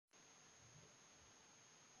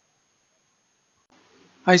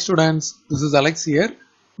Hi students, this is Alex here.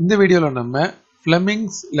 இந்த வீடியோல நம்ம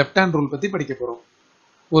Fleming's left hand rule பத்தி படிக்க போறோம்.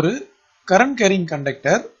 ஒரு current carrying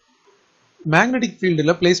conductor magnetic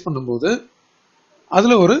fieldல place பண்ணும்போது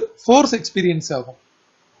அதுல ஒரு force experience ஆகும்.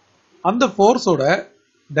 அந்த force ஓட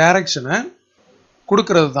directionஐ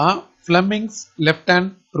கொடுக்கிறது தான் Fleming's left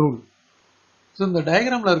hand rule. So இந்த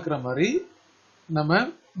diagramல இருக்கிற மாதிரி நம்ம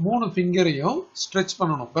மூணு fingerஐயும் stretch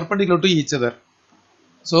பண்ணனும் perpendicular to each other.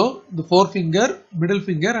 So the forefinger, middle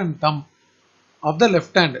finger and thumb of the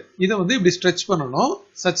left hand இதை வந்து இப்படி stretch பண்ணனும்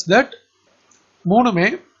such that மூணுமே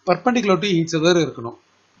perpendicular to each other இருக்கணும்.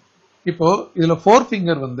 இப்போ இதுல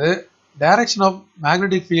forefinger வந்து direction of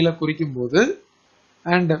magnetic field குறிக்கும்போது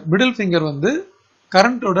and middle finger வந்து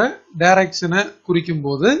current ஓட direction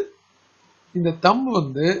குறிக்கும்போது இந்த thumb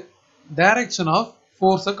வந்து direction of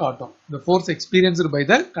force காட்டும். The force experienced by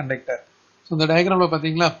the conductor. So இந்த diagramல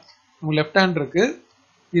பாத்தீங்களா உங்க left hand இருக்கு.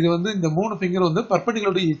 இது வந்து இந்த மூணு finger வந்து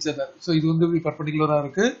perpendicular to each other. So இது வந்து perpendicular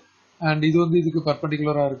இருக்கு and இது வந்து இதுக்கு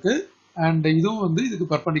perpendicular இருக்கு and இதுவும் வந்து இதுக்கு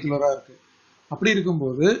perpendicular இருக்கு. அப்படி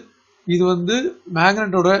இருக்கும்போது இது வந்து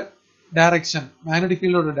magnetோட direction, magnetic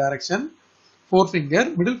field ஓட direction, forefinger,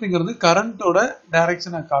 middle finger வந்து current ஓட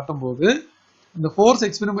direction காட்டும்போது இந்த force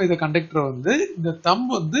experienced by the conductor வந்து இந்த thumb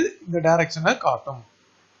வந்து இந்த direction காட்டும்.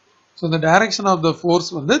 So the direction of the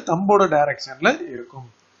force வந்து thumb ஓட directionல இருக்கும்.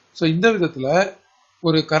 So இந்த விதத்துல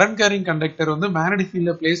ஒரு current carrying conductor வந்து magnetic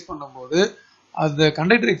fieldல place பண்ணும்போது அந்த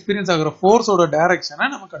conductor experience ஆகிற force ஓட directionஐ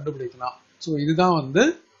நம்ம கண்டுபிடிக்கலாம். So இதுதான் வந்து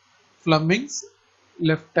Fleming's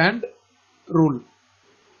left hand rule.